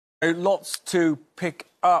Lots to pick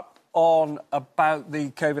up on about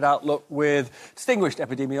the COVID outlook with distinguished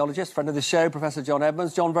epidemiologist, friend of the show, Professor John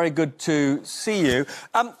Edmunds. John, very good to see you.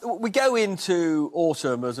 We go into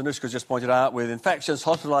autumn, as Anushka's just pointed out, with infections,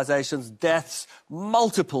 hospitalisations, deaths,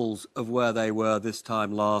 multiples of where they were this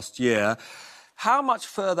time last year. How much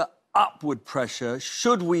further upward pressure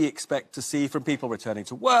should we expect to see from people returning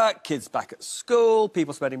to work, kids back at school,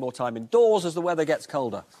 people spending more time indoors as the weather gets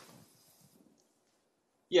colder?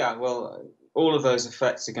 Yeah, well, all of those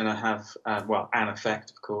effects are going to have, an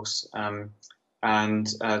effect, of course, and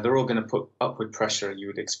they're all going to put upward pressure, you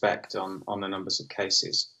would expect, on the numbers of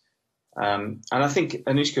cases. And I think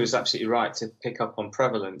Anushka was absolutely right to pick up on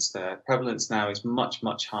prevalence there. Prevalence now is much,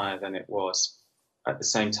 much higher than it was at the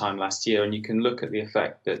same time last year, and you can look at the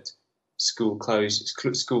effect that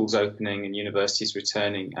schools opening and universities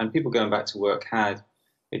returning and people going back to work had.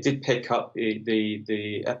 It did pick up,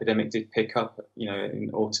 the epidemic did pick up, in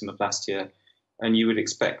autumn of last year, and you would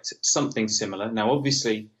expect something similar. Now,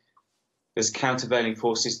 obviously, there's countervailing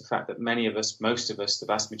forces, the fact that most of us, the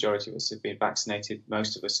vast majority of us have been vaccinated,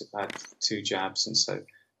 most of us have had 2 jabs, and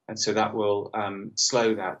so that will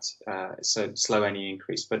slow any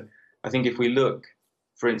increase. But I think if we look,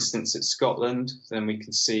 for instance, at Scotland, then we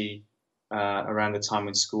can see around the time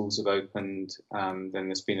when schools have opened, then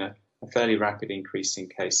there's been a fairly rapid increase in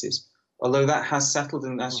cases, although that has settled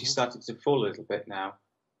and actually started to fall a little bit now,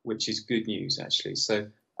 which is good news, actually. So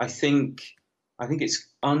I think it's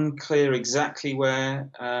unclear exactly where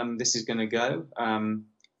this is going to go.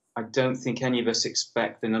 I don't think any of us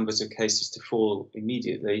expect the numbers of cases to fall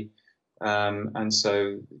immediately, and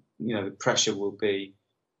so the pressure will be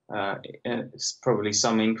probably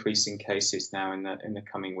some increase in cases now in the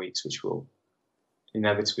coming weeks, which will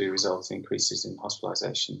inevitably result in increases in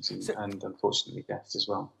hospitalisations and unfortunately deaths as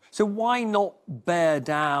well. So why not bear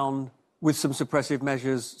down with some suppressive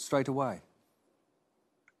measures straight away?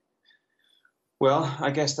 Well, I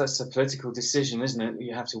guess that's a political decision, isn't it?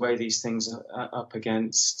 You have to weigh these things up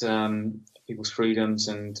against people's freedoms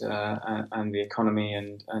and the economy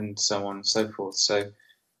and so on and so forth. So,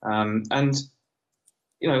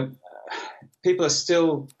 people are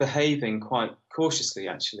still behaving quite cautiously,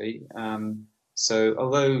 actually. So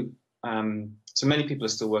although so many people are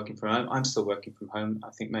still working from home, I'm still working from home. I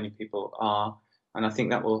think many people are, and I think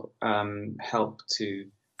that will help to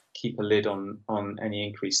keep a lid on any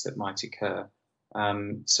increase that might occur.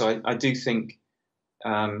 So I do think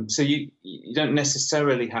so. You don't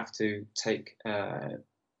necessarily have to take any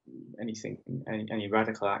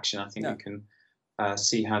radical action. I think you can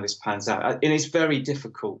see how this pans out. And it's very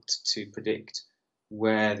difficult to predict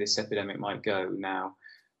where this epidemic might go now.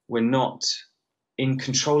 We're not in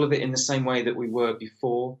control of it in the same way that we were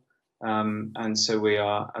before, and so we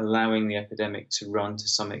are allowing the epidemic to run to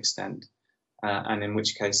some extent, and in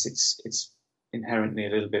which case it's inherently a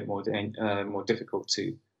little bit more difficult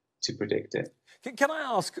to predict it. Can I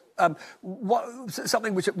ask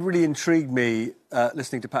something which really intrigued me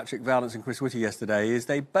listening to Patrick Vallance and Chris Whitty yesterday is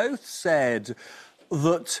they both said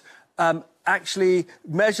that actually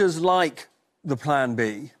measures like the Plan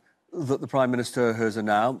B that the Prime Minister has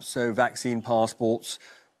announced, so vaccine passports,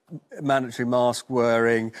 mandatory mask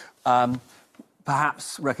wearing,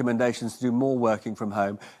 perhaps recommendations to do more working from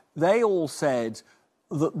home, they all said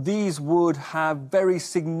that these would have very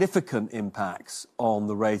significant impacts on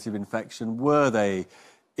the rate of infection were they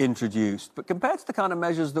introduced. But compared to the kind of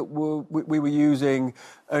measures that we were using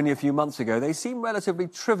only a few months ago, they seem relatively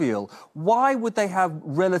trivial. Why would they have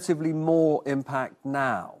relatively more impact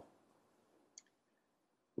now?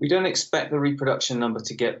 We don't expect the reproduction number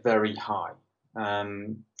to get very high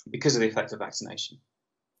because of the effect of vaccination.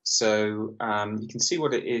 So you can see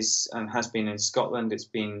what it is and has been in Scotland. It's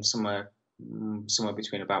been somewhere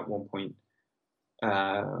between about 1.3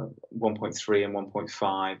 and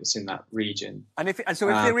 1.5. It's in that region. So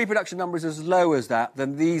if the reproduction number is as low as that,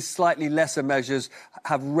 then these slightly lesser measures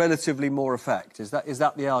have relatively more effect. Is that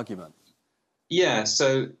the argument? Yeah.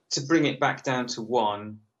 So to bring it back down to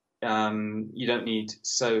 1. You don't need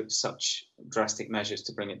such drastic measures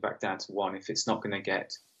to bring it back down to 1 if it's not going to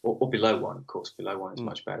get, or below 1, of course. Below 1 is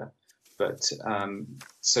much better. But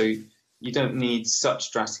so you don't need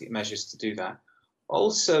such drastic measures to do that.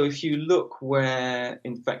 Also, if you look where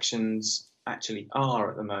infections actually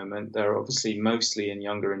are at the moment, they're obviously mostly in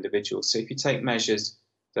younger individuals. So if you take measures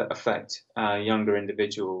that affect younger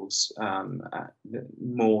individuals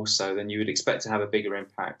more so, then you would expect to have a bigger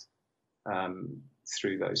impact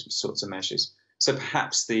through those sorts of measures. So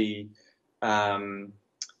perhaps I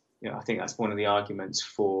think that's one of the arguments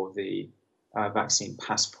for the vaccine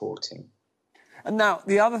passporting. And now,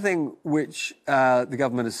 the other thing which the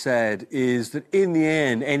government has said is that in the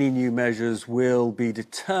end, any new measures will be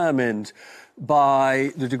determined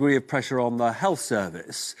by the degree of pressure on the health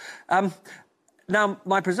service. Now,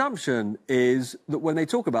 my presumption is that when they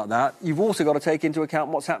talk about that, you've also got to take into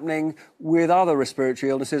account what's happening with other respiratory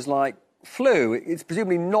illnesses like flu. It's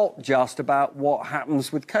presumably not just about what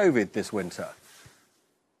happens with COVID this winter.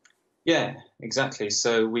 Yeah, exactly.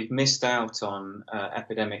 So we've missed out on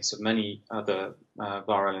epidemics of many other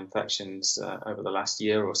viral infections over the last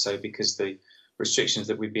year or so because the restrictions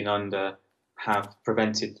that we've been under have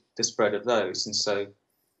prevented the spread of those. And so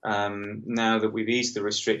now that we've eased the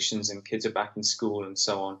restrictions and kids are back in school and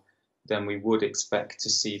so on, then we would expect to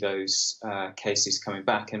see those cases coming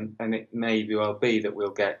back. And it may well be that we'll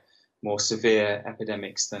get more severe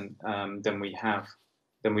epidemics than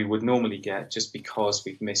we would normally get, just because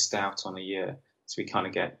we've missed out on a year. So we kind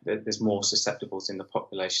of get, there's more susceptibles in the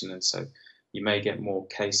population, and so you may get more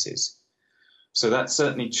cases. So that's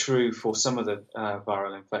certainly true for some of the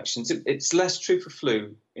viral infections. It's less true for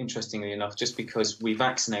flu, interestingly enough, just because we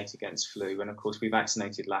vaccinate against flu, and of course we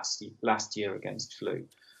vaccinated last year against flu,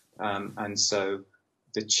 and so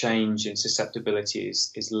the change in susceptibility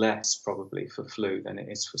is less probably for flu than it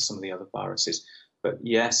is for some of the other viruses. But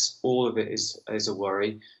yes, all of it is a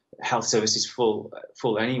worry. Health service is full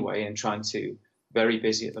anyway, and very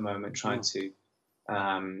busy at the moment, trying to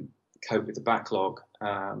cope with the backlog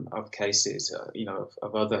of cases,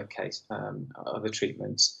 of other other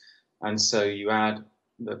treatments. And so you add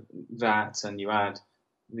that, and you add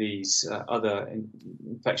these other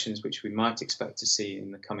infections which we might expect to see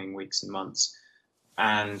in the coming weeks and months,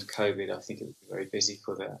 and COVID. I think it will be very busy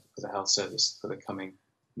for the health service for the coming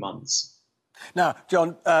months. Now,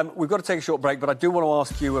 John, we've got to take a short break, but I do want to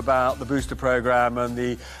ask you about the booster programme and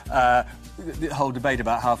the whole debate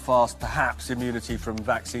about how fast perhaps immunity from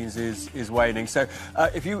vaccines is waning. So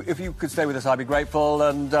if you could stay with us, I'd be grateful.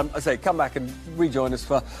 And I say, come back and rejoin us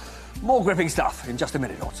for more gripping stuff in just a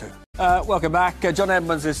minute or two. Welcome back. John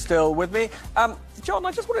Edmunds is still with me. John,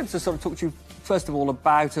 I just wanted to sort of talk to you, first of all,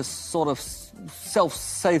 about a sort of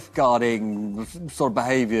self-safeguarding sort of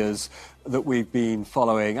behaviours that we've been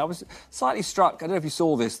following. I was slightly struck, I don't know if you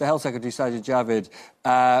saw this, the Health Secretary, Sajid Javid,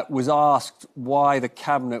 was asked why the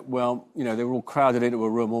Cabinet, they were all crowded into a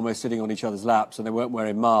room, almost sitting on each other's laps, and they weren't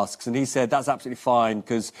wearing masks. And he said, that's absolutely fine,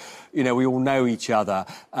 because, we all know each other,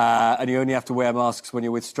 and you only have to wear masks when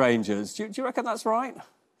you're with strangers. Do you reckon that's right?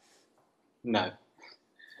 No.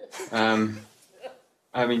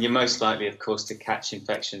 I mean, you're most likely, of course, to catch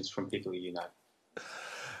infections from people you know.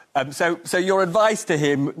 So your advice to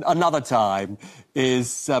him another time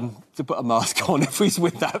is to put a mask on if he's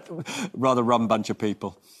with that rather rum bunch of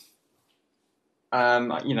people.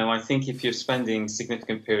 I think if you're spending a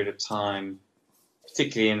significant period of time,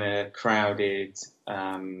 particularly in a crowded,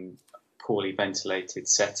 poorly ventilated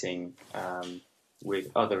setting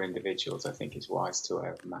with other individuals, I think it's wise to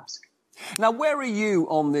wear a mask. Now, where are you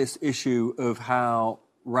on this issue of how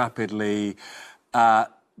rapidly the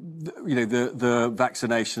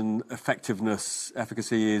vaccination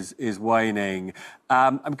efficacy is waning?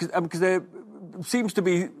 Because there seems to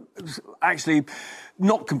be actually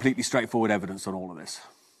not completely straightforward evidence on all of this.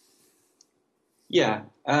 Yeah,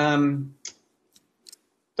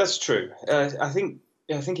 that's true. I think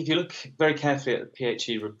if you look very carefully at the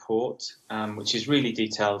PHE report, which is really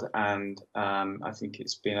detailed, and I think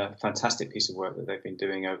it's been a fantastic piece of work that they've been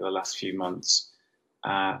doing over the last few months,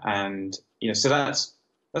 so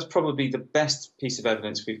that's probably the best piece of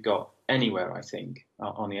evidence we've got anywhere, I think,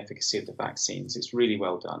 on the efficacy of the vaccines. It's really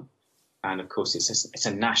well done. And of course, it's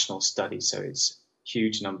a national study, so it's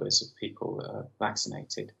huge numbers of people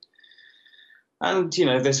vaccinated. And,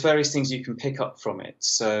 there's various things you can pick up from it.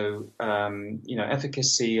 So,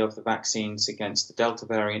 efficacy of the vaccines against the Delta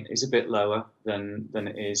variant is a bit lower than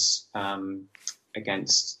it is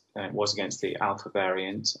against the Alpha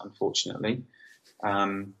variant, unfortunately.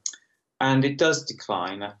 And it does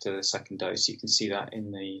decline after the second dose. You can see that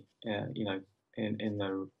in the in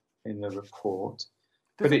the report.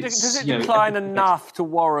 Does it decline enough to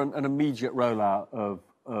warrant an immediate rollout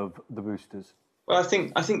of the boosters? Well, I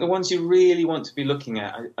think the ones you really want to be looking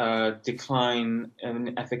at are decline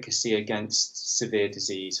in efficacy against severe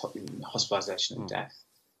disease, hospitalisation, and death.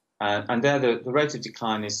 And there, the rate of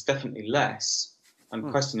decline is definitely less,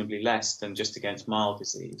 unquestionably less than just against mild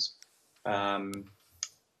disease.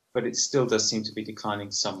 But it still does seem to be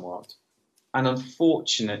declining somewhat. And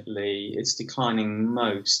unfortunately, it's declining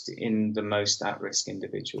most in the most at-risk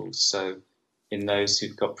individuals. So in those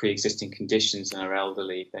who've got pre-existing conditions and are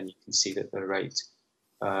elderly, then you can see that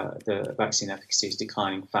the vaccine efficacy is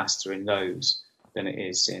declining faster in those. than it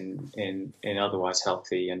is in otherwise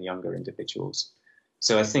healthy and younger individuals.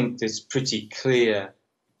 So I think it's pretty clear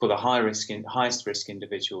for the highest risk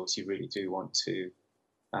individuals, you really do want to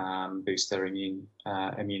boost their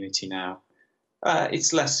immunity now.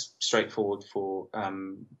 It's less straightforward for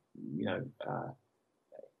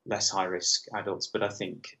less high risk adults, but I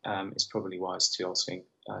think it's probably wise to also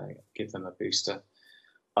give them a booster,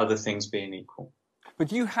 other things being equal. But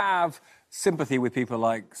do you have sympathy with people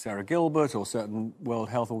like Sarah Gilbert or certain World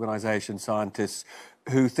Health Organization scientists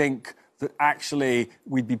who think that actually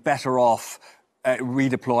we'd be better off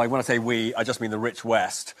redeploying, when I say we, I just mean the rich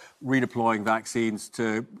West, redeploying vaccines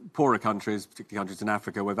to poorer countries, particularly countries in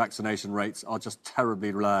Africa where vaccination rates are just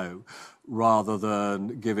terribly low, rather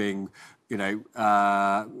than giving,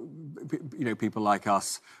 people like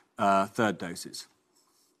us third doses?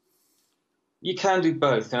 You can do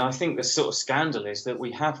both, and I think the sort of scandal is that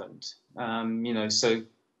we haven't. So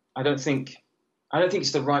I don't think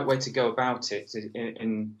it's the right way to go about it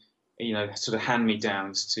in sort of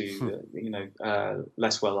hand-me-downs to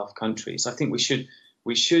less well-off countries. I think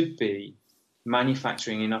we should be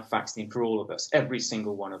manufacturing enough vaccine for all of us, every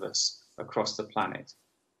single one of us across the planet.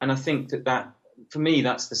 And I think that for me,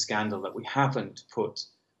 that's the scandal, that we haven't put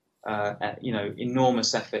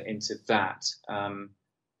enormous effort into that.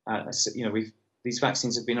 These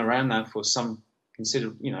vaccines have been around now for some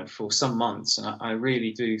months, and I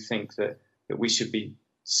really do think that we should be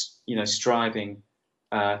striving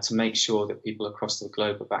to make sure that people across the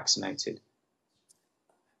globe are vaccinated.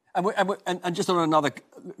 And just on another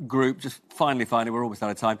group, just finally, we're almost out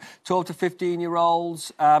of time. 12 to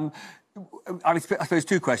 15-year-olds. I suppose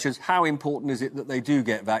two questions. How important is it that they do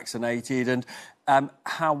get vaccinated? And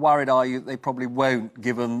how worried are you that they probably won't,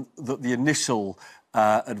 given that the initial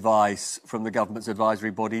advice from the government's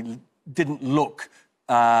advisory body didn't look,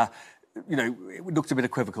 it looked a bit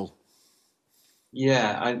equivocal?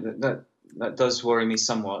 Yeah, that does worry me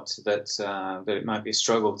somewhat, that it might be a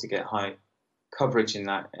struggle to get high coverage in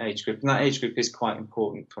that age group. And that age group is quite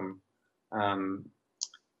important from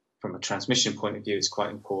a transmission point of view. It's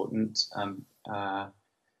quite important. But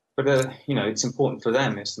it's important for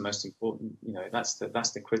them. It's the most important. That's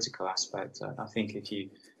the critical aspect. I think if you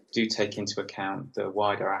do take into account the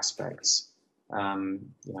wider aspects,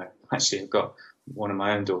 actually, I've got one of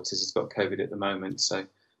my own daughters has got COVID at the moment, so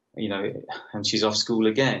and she's off school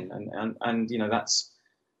again, and that's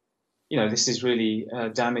this is really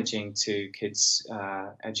damaging to kids'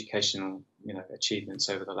 educational achievements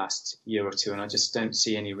over the last year or two, and I just don't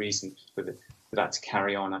see any reason for that to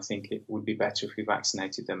carry on. I think it would be better if we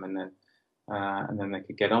vaccinated them and then they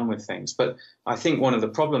could get on with things. But I think one of the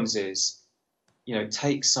problems is, it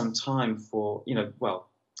takes some time for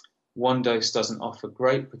one dose doesn't offer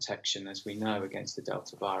great protection, as we know, against the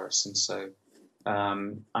Delta virus, and so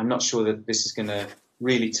I'm not sure that this is going to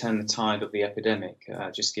really turn the tide of the epidemic,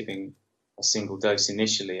 just giving a single dose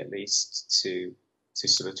initially, at least, to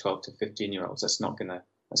sort of 12 to 15-year-olds. That's not going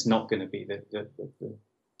to be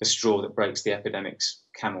the straw that breaks the epidemic's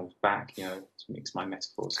camel's back. To mix my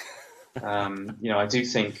metaphors. I do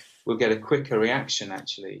think we'll get a quicker reaction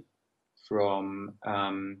actually from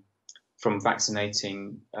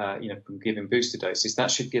vaccinating, from giving booster doses. That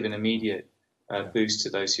should give an immediate boost to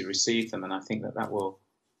those who receive them, and I think that will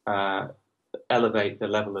elevate the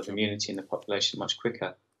level of immunity in the population much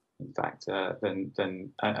quicker, in fact, than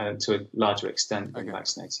to a larger extent than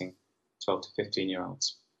vaccinating 12 to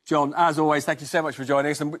 15-year-olds. John, as always, thank you so much for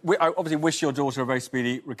joining us, and I obviously wish your daughter a very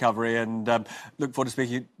speedy recovery, and look forward to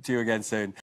speaking to you again soon.